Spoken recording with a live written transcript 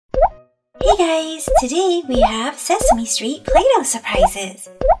Hey guys, today we have Sesame Street Play-Doh surprises.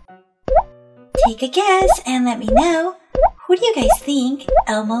 Take a guess and let me know, who do you guys think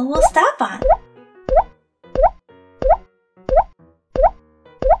Elmo will stop on?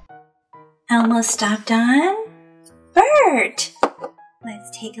 Elmo stopped on Bert.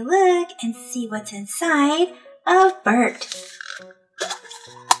 Let's take a look and see what's inside of Bert.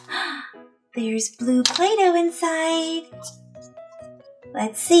 There's blue Play-Doh inside.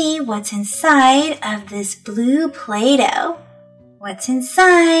 Let's see what's inside of this blue Play-Doh. What's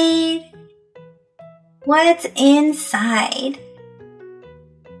inside? What's inside?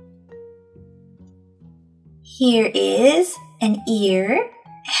 Here is an ear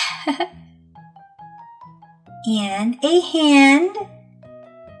and a hand.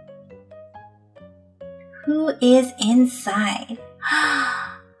 Who is inside?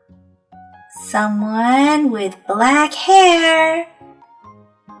 Someone with black hair.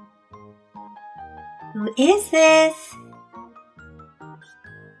 Who is this?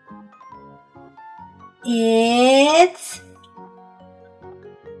 It's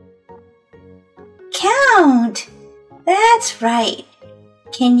Count. That's right.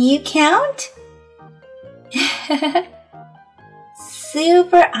 Can you count?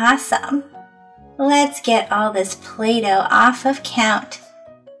 Super awesome. Let's get all this Play-Doh off of Count.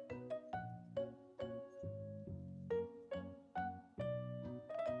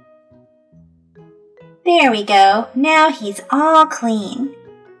 There we go. Now he's all clean.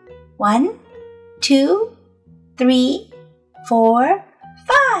 1, 2, 3, 4,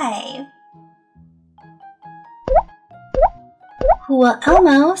 5. Who will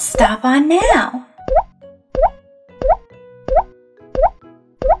Elmo stop on now?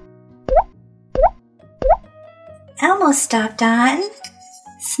 Elmo stopped on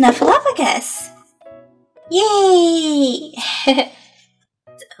Snuffleupagus. Yay!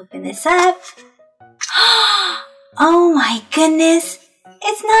 Let's open this up. Oh my goodness!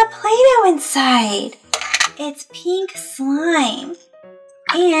 It's not Play-Doh inside. It's pink slime.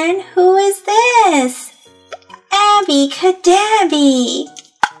 And who is this? Abby Cadabby.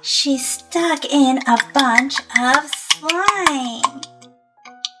 She's stuck in a bunch of slime.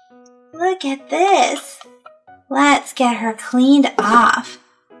 Look at this. Let's get her cleaned off.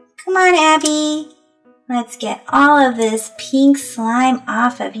 Come on, Abby. Let's get all of this pink slime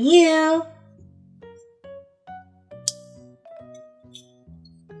off of you.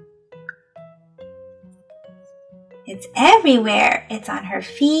 It's everywhere. It's on her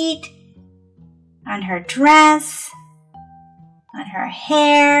feet, on her dress, on her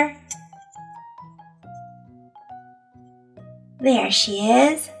hair. There she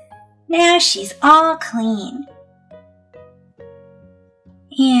is. Now she's all clean.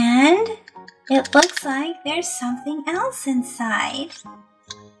 And it looks like there's something else inside.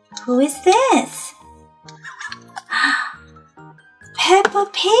 Who is this?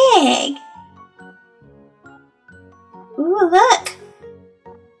 Peppa Pig. Ooh, look!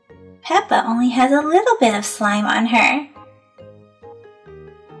 Peppa only has a little bit of slime on her.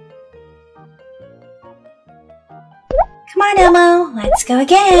 Come on, Elmo, let's go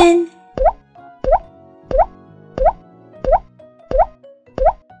again.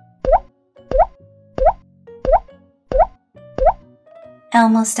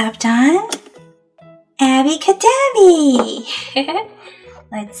 Elmo stopped on Abby Cadabby.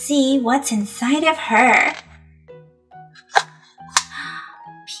 Let's see what's inside of her.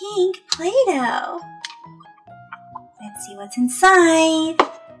 Pink Play-Doh. Let's see what's inside.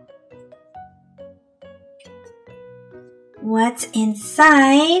 What's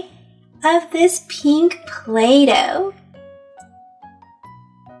inside of this pink Play-Doh?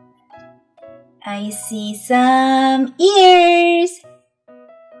 I see some ears.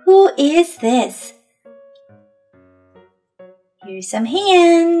 Who is this? Here's some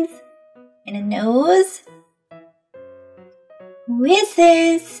hands and a nose. Who is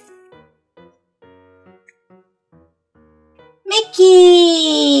this?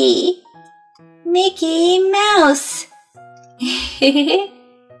 Mickey! Mickey Mouse!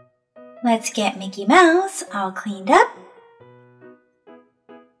 Let's get Mickey Mouse all cleaned up.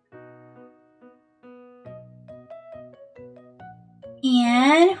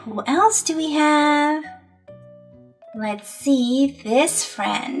 And who else do we have? Let's see this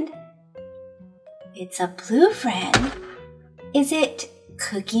friend. It's a blue friend. Is it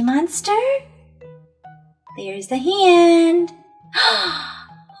Cookie Monster? There's the hand.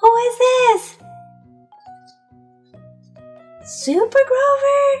 Who is this? Super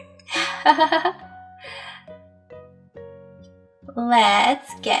Grover?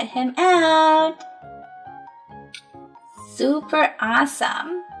 Let's get him out. Super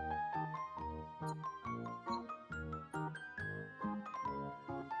awesome.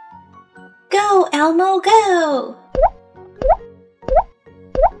 Go, Elmo, go!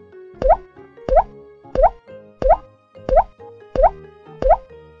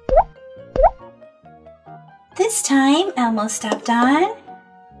 This time, Elmo stopped on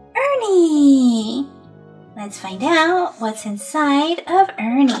Ernie. Let's find out what's inside of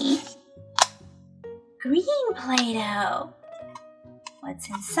Ernie. Green Play-Doh. What's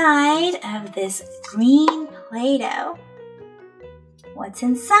inside of this green Play-Doh? What's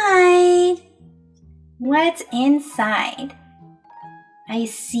inside? What's inside? I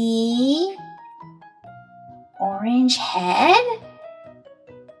see orange head.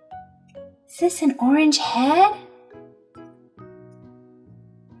 Is this an orange head?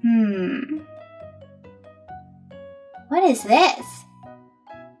 What is this?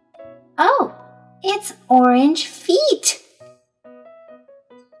 Oh, it's orange feet.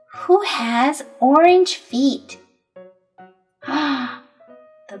 Who has orange feet?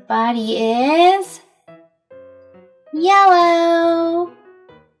 The body is yellow.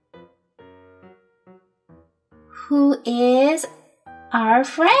 Who is our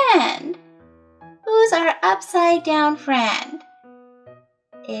friend? Who's our upside down friend?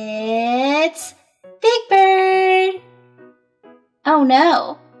 It's Big Bird. Oh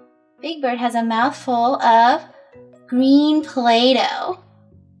no, Big Bird has a mouthful of green Play-Doh.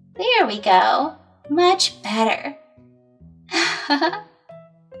 There we go, much better.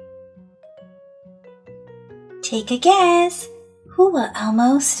 Take a guess. Who will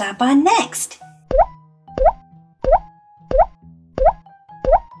Elmo stop on next?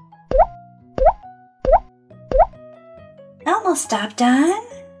 Elmo stopped on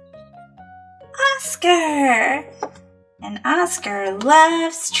Oscar. And Oscar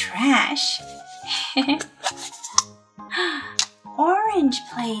loves trash. Orange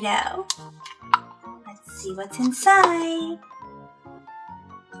Play-Doh. Let's see what's inside.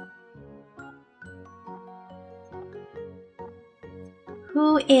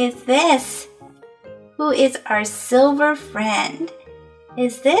 Who is this? Who is our silver friend?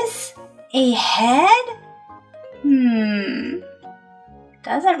 Is this a head?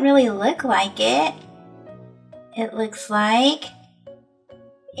 Doesn't really look like it. It looks like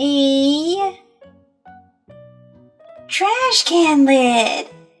a trash can lid.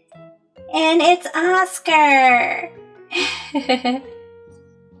 And it's Oscar.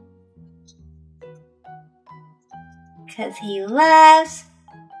 Because he loves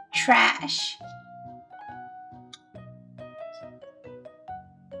trash.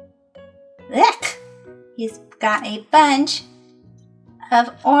 Look, he's got a bunch of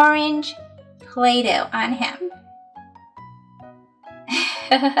orange Play-Doh on him.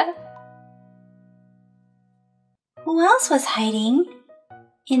 Who else was hiding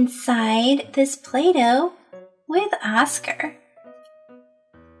inside this Play-Doh with Oscar?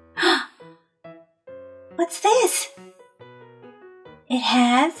 What's this? It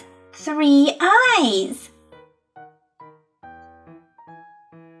has 3 eyes.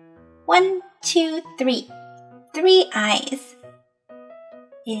 1, 2, 3. 3 eyes.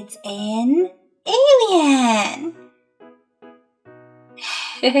 It's an alien.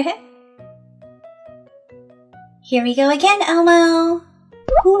 Here we go again, Elmo.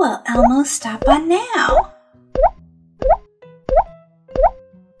 Who will Elmo stop on now?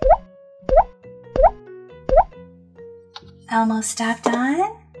 Elmo stopped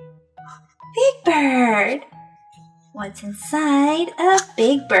on Big Bird. What's inside of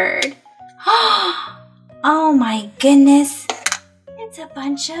Big Bird? Oh my goodness. It's a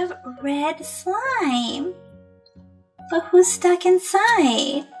bunch of red slime. But who's stuck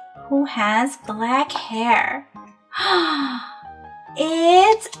inside? Who has black hair?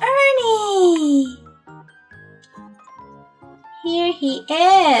 It's Ernie. Here he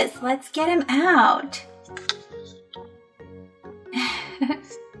is. Let's get him out.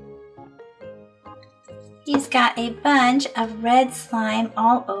 He's got a bunch of red slime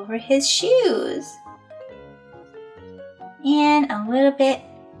all over his shoes. And a little bit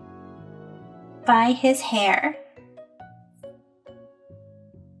by his hair.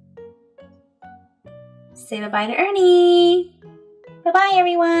 Say bye-bye to Ernie. Bye-bye,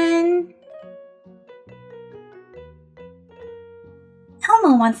 everyone.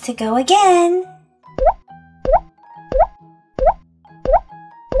 Elmo wants to go again.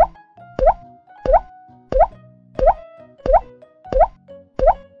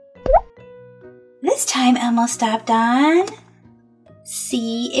 This time Elmo stopped on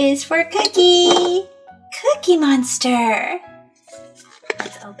C is for Cookie. Cookie Monster.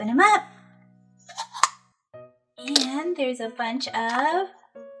 Let's open him up. And there's a bunch of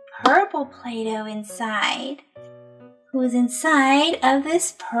purple Play-Doh inside. Who's inside of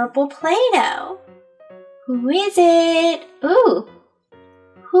this purple Play-Doh? Who is it? Ooh!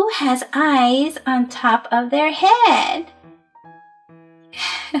 Who has eyes on top of their head?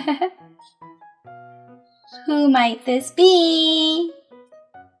 Who might this be?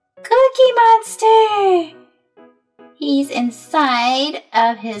 Cookie Monster! He's inside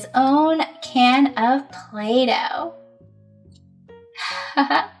of his own can of Play-Doh.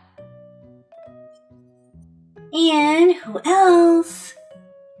 And who else?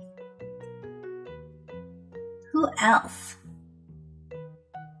 Who else?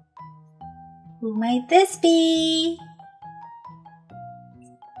 Who might this be?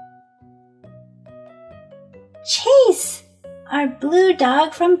 Chase, our blue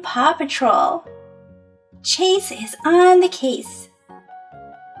dog from Paw Patrol. Chase is on the case.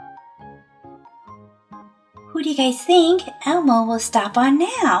 Who do you guys think Elmo will stop on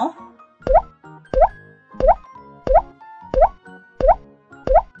now?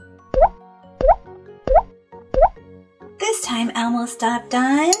 This time Elmo stopped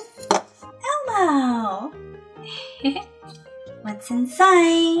on Elmo. What's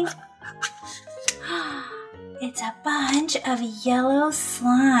inside? It's a bunch of yellow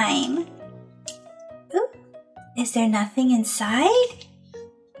slime. Ooh, is there nothing inside?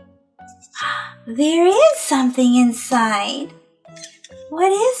 There is something inside.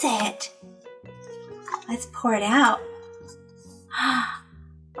 What is it? Let's pour it out.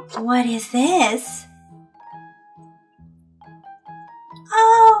 What is this?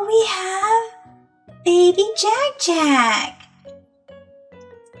 Oh, we have Baby Jack Jack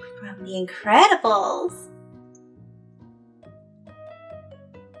from The Incredibles.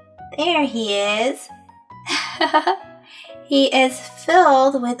 There he is. He is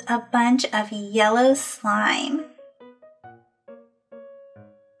filled with a bunch of yellow slime.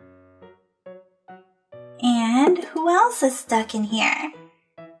 And who else is stuck in here?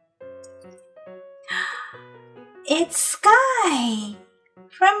 It's Sky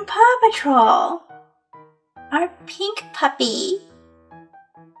from Paw Patrol, our pink puppy.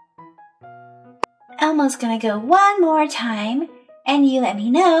 Elmo's gonna go one more time, and you let me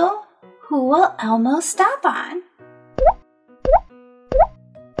know who will Elmo stop on.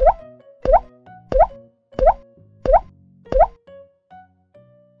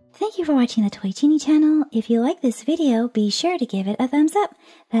 Thank you for watching the Toy Genie channel. If you like this video, be sure to give it a thumbs up.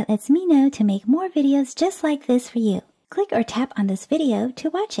 That lets me know to make more videos just like this for you. Click or tap on this video to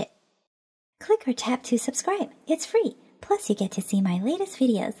watch it. Click or tap to subscribe. It's free. Plus you get to see my latest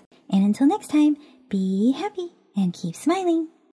videos. And until next time, be happy and keep smiling.